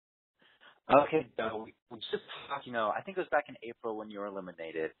Okay, so we just talked, I think it was back in April when you were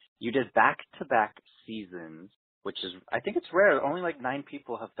eliminated. You did back-to-back seasons, which is, I think it's rare. Only like 9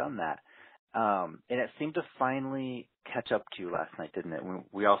 people have done that. And it seemed to finally catch up to you last night, didn't it?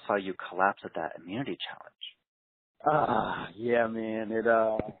 We all saw you collapse at that immunity challenge. Yeah, man, it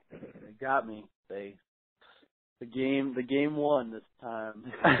got me. The game won this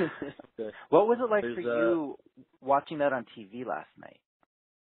time. What was it like for you watching that on TV last night?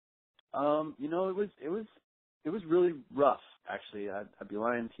 It was really rough, actually. I'd be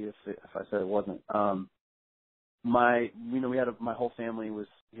lying to you if I said it wasn't. My whole family was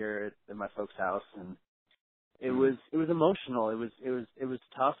here at my folks' house, and it was emotional. It was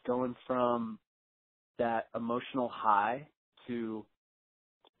tough going from that emotional high to,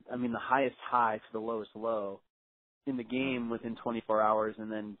 the highest high to the lowest low in the game within 24 hours,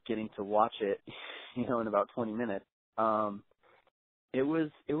 and then getting to watch it, in about 20 minutes. It was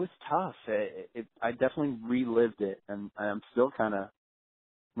tough. I definitely relived it, and I'm still kind of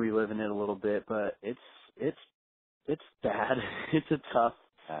reliving it a little bit. But it's bad. It's a tough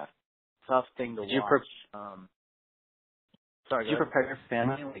thing to watch. Did you prepare your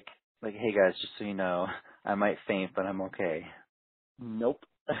family like, hey guys, just so you know, I might faint, but I'm okay? Nope.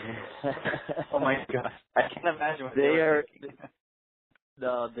 Oh my gosh, I can't imagine what they are. thinking.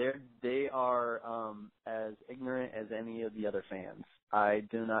 No, they are as ignorant as any of the other fans. I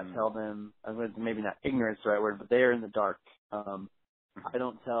do not tell them. Maybe not ignorance is the right word, but they are in the dark. I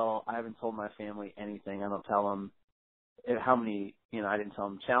haven't told my family anything. I don't tell them how many. I didn't tell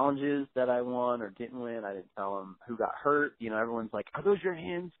them challenges that I won or didn't win. I didn't tell them who got hurt. Everyone's like, "Are those your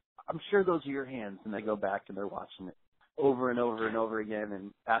hands?" I'm sure those are your hands, and they go back and they're watching it over and over and over again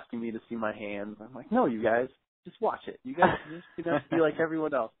and asking me to see my hands. I'm like, "No, you guys. Just watch it. You guys just be like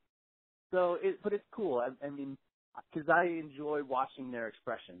everyone else." So, but it's cool. I mean, because I enjoy watching their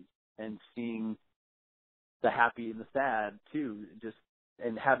expressions and seeing the happy and the sad too.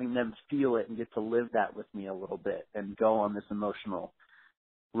 And having them feel it and get to live that with me a little bit and go on this emotional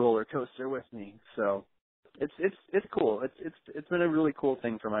roller coaster with me. So, it's cool. It's been a really cool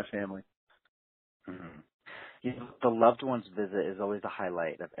thing for my family. Mm-hmm. The loved ones visit is always the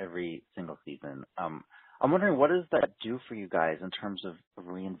highlight of every single season. I'm wondering, what does that do for you guys in terms of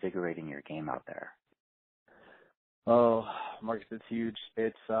reinvigorating your game out there? Oh, Marcus, it's huge.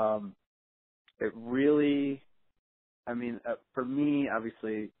 It really, for me,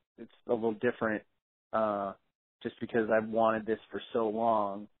 obviously, it's a little different, just because I've wanted this for so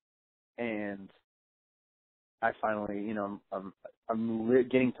long, and I finally, I'm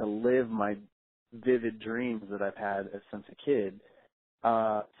getting to live my vivid dreams that I've had since a kid.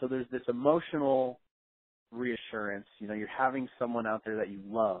 So there's this emotional reassurance. You're having someone out there that you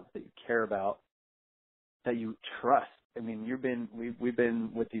love, that you care about, that you trust. We've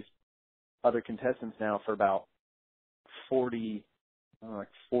been with these other contestants now for about 42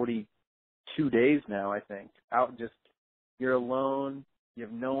 days now, I think. You're alone, you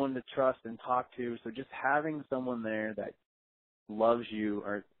have no one to trust and talk to, so just having someone there that loves you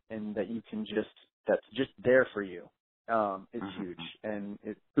and that you can that's just there for you. It's huge, and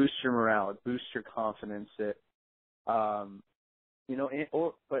it boosts your morale, it boosts your confidence. But on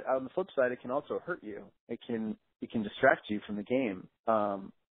the flip side, it can also hurt you. It can distract you from the game,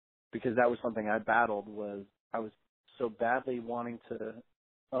 because that was something I battled. I was so badly wanting to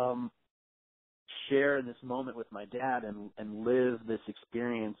share this moment with my dad and live this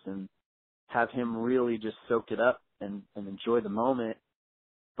experience and have him really just soak it up and enjoy the moment.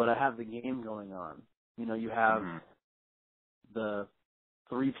 But I have the game going on. You have the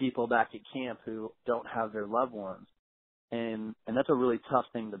 3 people back at camp who don't have their loved ones. And that's a really tough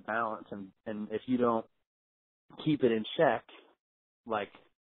thing to balance. And if you don't keep it in check, like,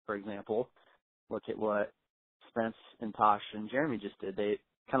 for example, look at what Spence and Tosh and Jeremy just did. They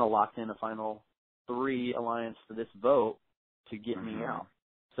kind of locked in a final 3 alliance for this vote to get me out.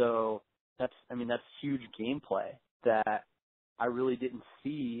 So that's huge gameplay that I really didn't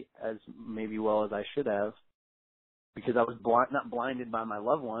see as maybe well as I should have, because I was not blinded by my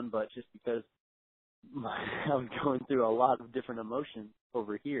loved one, but just because I was going through a lot of different emotions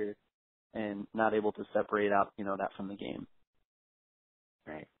over here and not able to separate out, that from the game.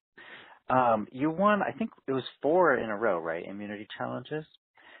 Right. You won, I think it was 4 in a row, right? Immunity challenges.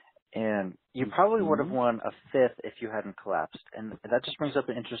 And you probably would have won a 5th if you hadn't collapsed. And that just brings up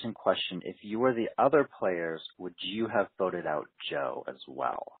an interesting question. If you were the other players, would you have voted out Joe as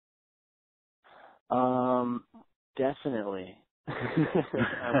well? Definitely.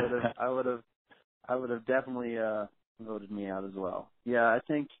 I would have definitely voted me out as well. Yeah, I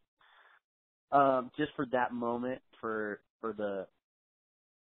think just for that moment, for the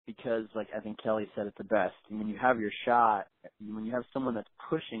because, like, I think Kelly said it the best. When you have your shot, when you have someone that's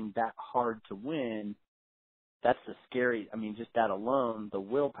pushing that hard to win, that's the scary. I mean, just that alone, the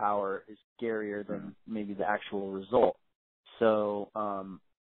willpower is scarier than maybe the actual result. So,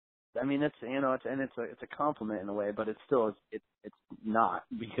 I mean, it's, you know, it's a compliment in a way, but it's still, it's not,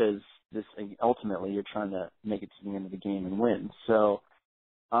 because this, ultimately you're trying to make it to the end of the game and win. So,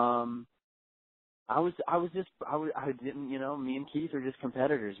 I didn't, you know, me and Keith are just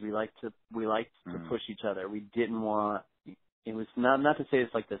competitors. We liked to push each other. We didn't want, it was not to say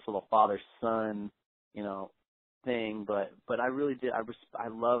it's like this little father-son, you know, thing, but I really did. I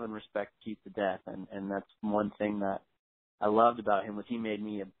love and respect Keith to death, and that's one thing that I loved about him, was he made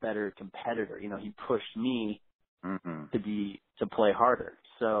me a better competitor. You know, he pushed me to play harder.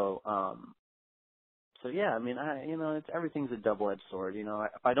 So, so yeah, I mean, you know, everything's a double-edged sword. You know,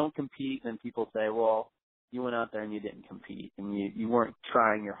 if I don't compete, then people say, well, you went out there and you didn't compete and you weren't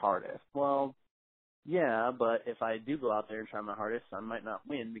trying your hardest. Well, yeah, but if I do go out there and try my hardest, I might not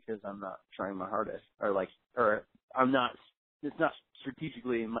win because I'm not trying my hardest, or I'm not. It's not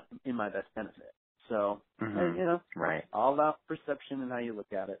strategically in my best benefit. So, you know, right, all about perception and how you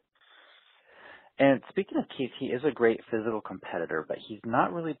look at it. And speaking of Keith, he is a great physical competitor, but he's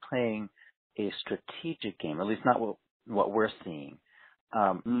not really playing a strategic game, at least not what we're seeing.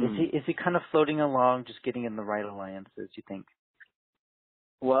 Is he kind of floating along, just getting in the right alliances, you think?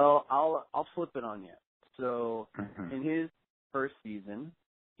 Well, I'll flip it on you. So, in his first season,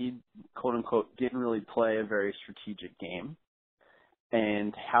 he, quote unquote, didn't really play a very strategic game.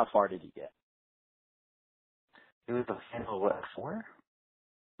 And how far did he get? It was the final, 4?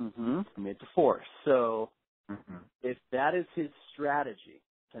 He made the 4. So, if that is his strategy,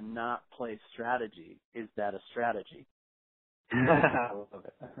 to not play strategy, is that a strategy? I love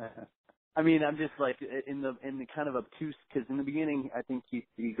it. I mean, I'm just like, in the kind of obtuse, because in the beginning, I think he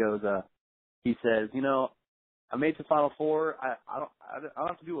says, you know, I made the Final 4. I don't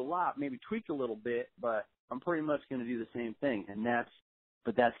have to do a lot, maybe tweak a little bit, but I'm pretty much going to do the same thing. And that's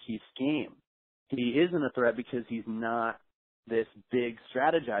Keith's game. He isn't a threat because he's not this big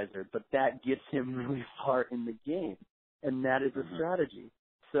strategizer, but that gets him really far in the game, and that is a strategy.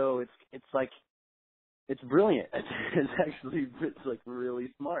 So it's like, it's brilliant. It's like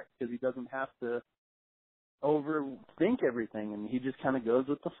really smart, because he doesn't have to overthink everything, and he just kind of goes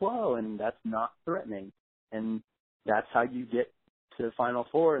with the flow, and that's not threatening. And that's how you get to the Final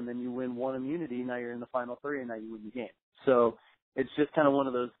 4, and then you win 1 immunity. Now you're in the Final 3, and now you win the game. So it's just kind of one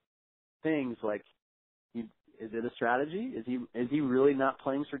of those things, like, is it a strategy? Is he really not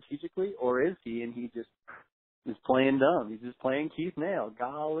playing strategically, or is he, and he just is playing dumb? He's just playing Keith Nail.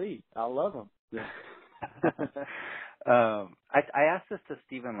 Golly, I love him. I asked this to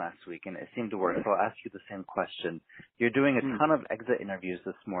Steven last week, and it seemed to work, so I'll ask you the same question. You're doing a ton of exit interviews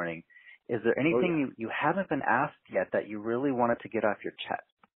this morning. Is there anything you haven't been asked yet that you really wanted to get off your chest?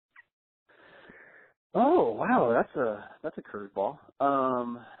 Oh, wow, that's a curveball.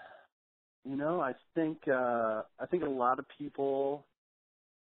 You know, I think a lot of people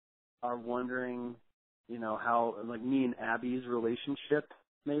are wondering, you know, how, like, me and Abby's relationship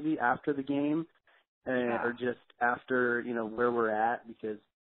maybe after the game, or just after, you know, where we're at, because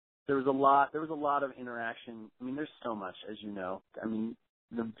there was a lot of interaction. I mean, there's so much, as you know. I mean,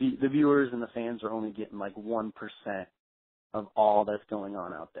 the viewers and the fans are only getting like 1% of all that's going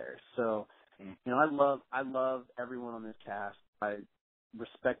on out there. So, you know, I love everyone on this cast. I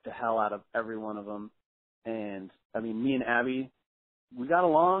respect the hell out of every one of them. And I mean, me and Abby, we got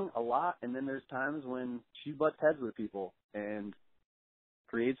along a lot, and then there's times when she butts heads with people and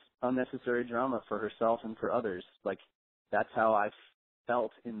creates unnecessary drama for herself and for others. Like, that's how I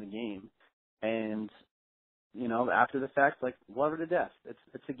felt in the game. And, you know, after the fact, like, love her to death.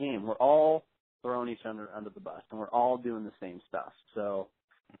 It's a game. We're all throwing each other under the bus, and we're all doing the same stuff. So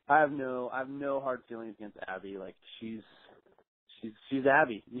I have no hard feelings against Abby. Like, she's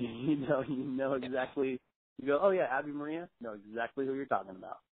Abby. You know exactly. You go, oh yeah, Abby Maria. Know exactly who you're talking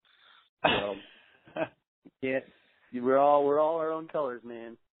about. So we're all our own colors,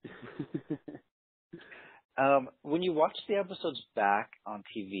 man. When you watch the episodes back on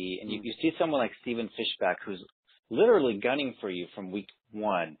TV, and you see someone like Stephen Fishback, who's literally gunning for you from week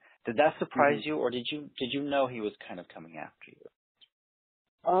 1, did that surprise you, or did you know he was kind of coming after you?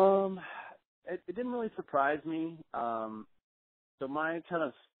 It didn't really surprise me. So my kind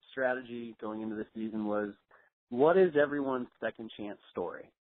of strategy going into this season was, what is everyone's second chance story,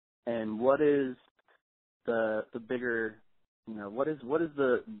 and what is the bigger, you know, what is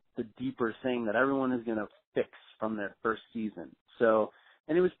the deeper thing that everyone is going to fix from their first season? So,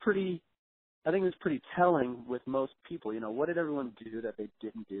 and it was pretty I think it was pretty telling with most people. What did everyone do that they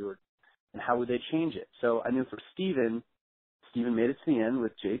didn't do, and how would they change it? So I knew for Steven made it to the end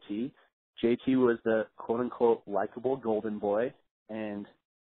with JT. JT was the quote-unquote likable golden boy, and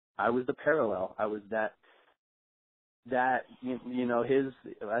I was the parallel. I was that his,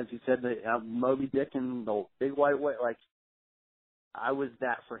 as you said, the Moby Dick and the big white whale, like, I was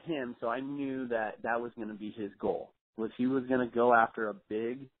that for him, so I knew that was going to be his goal, was he was going to go after a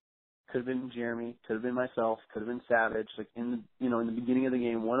big, could have been Jeremy, could have been myself, could have been Savage, like in the beginning of the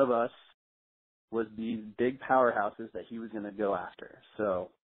game, one of us was these big powerhouses that he was going to go after. So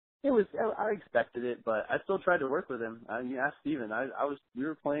I expected it, but I still tried to work with him. You asked Steven, we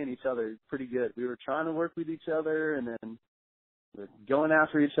were playing each other pretty good. We were trying to work with each other, and then we're going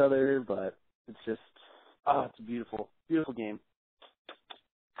after each other, but it's just, it's a beautiful, beautiful game.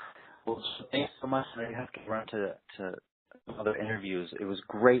 Well, thanks so much. I have to run to other interviews. It was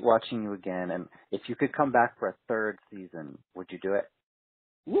great watching you again, and if you could come back for a third season, would you do it?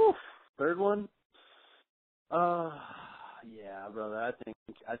 Woof! Third one? Yeah, brother. I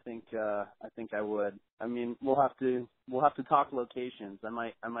think I would. I mean, we'll have to talk locations. I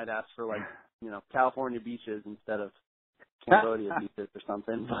might ask for, like, California beaches instead of Cambodia beaches or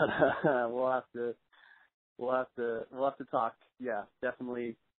something. But we'll have to talk. Yeah,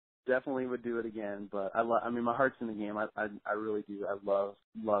 definitely would do it again. But my heart's in the game. I really do. I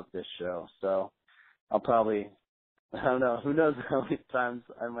love this show. So I'll probably, I don't know. Who knows how many times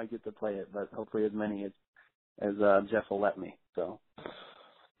I might get to play it, but hopefully as many as Jeff will let me. So.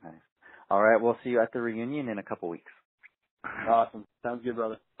 Nice. All right. We'll see you at the reunion in a couple weeks. Awesome. Sounds good,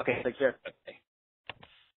 brother. Okay. Take care. Okay.